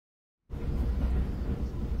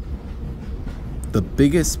The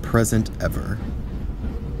biggest present ever.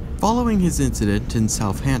 Following his incident in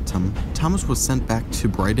Southampton, Thomas was sent back to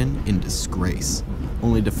Brighton in disgrace,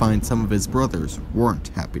 only to find some of his brothers weren't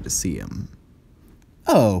happy to see him.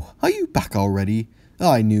 "Oh, are you back already?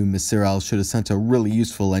 I knew Mr. L should have sent a really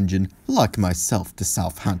useful engine like myself to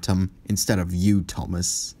Southampton instead of you,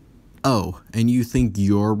 Thomas." "Oh, and you think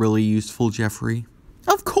you're really useful, Jeffrey?"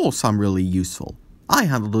 "Of course I'm really useful. I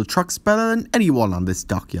handle the trucks better than anyone on this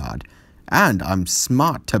dockyard, and I'm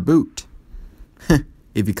smart to boot."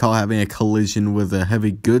 "If you call having a collision with a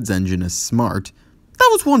heavy goods engine as smart, that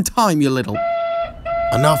was one time, you little—"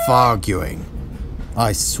 "Enough arguing.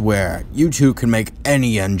 I swear, you two can make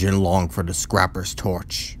any engine long for the scrapper's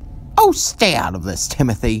torch." "Oh, stay out of this,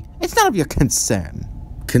 Timothy. It's none of your concern."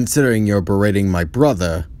 "Considering you're berating my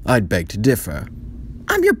brother, I'd beg to differ."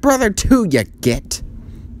 "I'm your brother too, you git."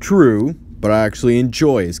 "True, but I actually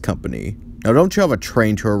enjoy his company. Now don't you have a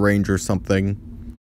train to arrange or something?"